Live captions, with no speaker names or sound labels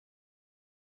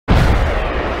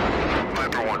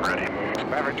Raptor 1 ready.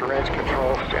 Maverick to range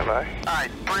control, stand by.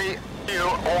 Alright, 3, 2,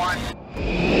 1.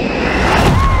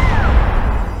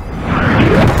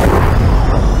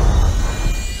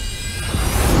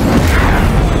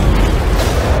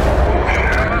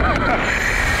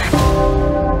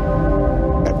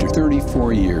 After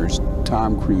 34 years,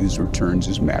 Tom Cruise returns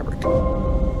as Maverick.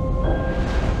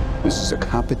 This is a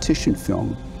competition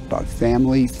film about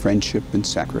family, friendship, and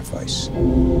sacrifice.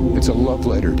 It's a love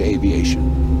letter to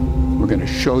aviation. We're going to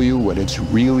show you what it's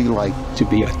really like to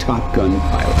be a Top Gun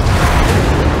pilot.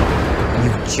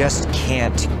 You just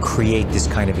can't create this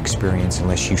kind of experience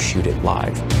unless you shoot it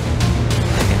live.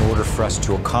 In order for us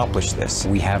to accomplish this,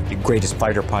 we have the greatest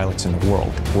fighter pilots in the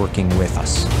world working with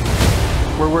us.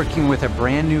 We're working with a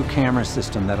brand new camera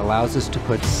system that allows us to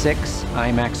put 6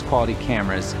 IMAX quality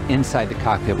cameras inside the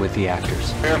cockpit with the actors.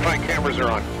 Verify cameras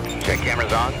are on. Check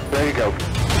cameras on. There you go.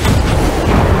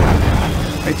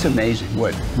 It's amazing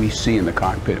what we see in the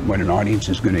cockpit and what an audience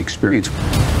is going to experience. Just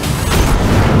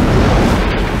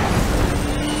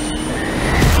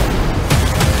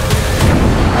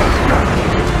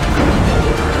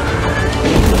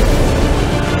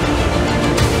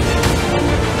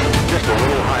a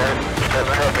little higher. That's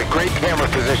perfect. Great camera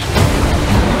position.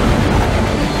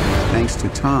 Thanks to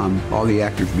Tom, all the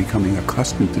actors are becoming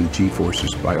accustomed to the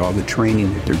G-forces by all the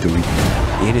training that they're doing.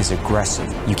 It is aggressive.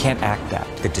 You can't act that.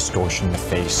 The distortion in the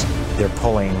face. They're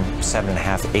pulling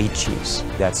 7.5 H's.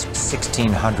 That's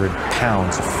 1,600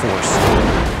 pounds of force.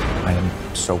 I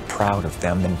am so proud of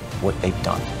them and what they've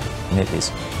done. And it is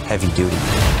heavy duty.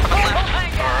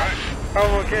 Alright.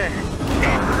 I'm okay.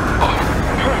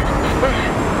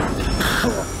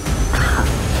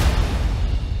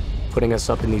 Putting us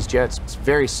up in these jets, it's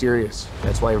very serious.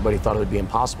 That's why everybody thought it would be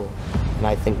impossible. And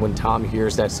I think when Tom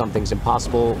hears that something's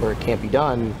impossible or it can't be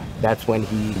done, that's when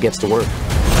he gets to work.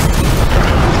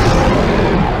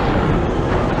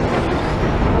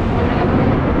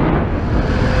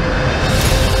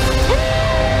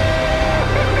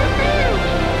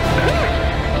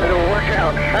 It'll work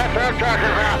out. That's what I'm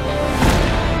talking about.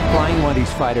 Flying one of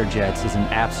these fighter jets is an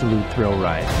absolute thrill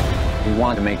ride. We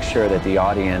want to make sure that the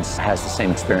audience has the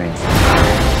same experience.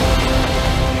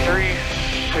 3,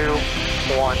 2,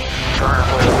 1. Turn.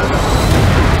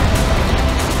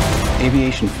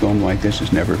 Aviation film like this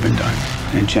has never been done,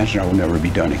 and chances are will never be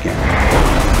done again.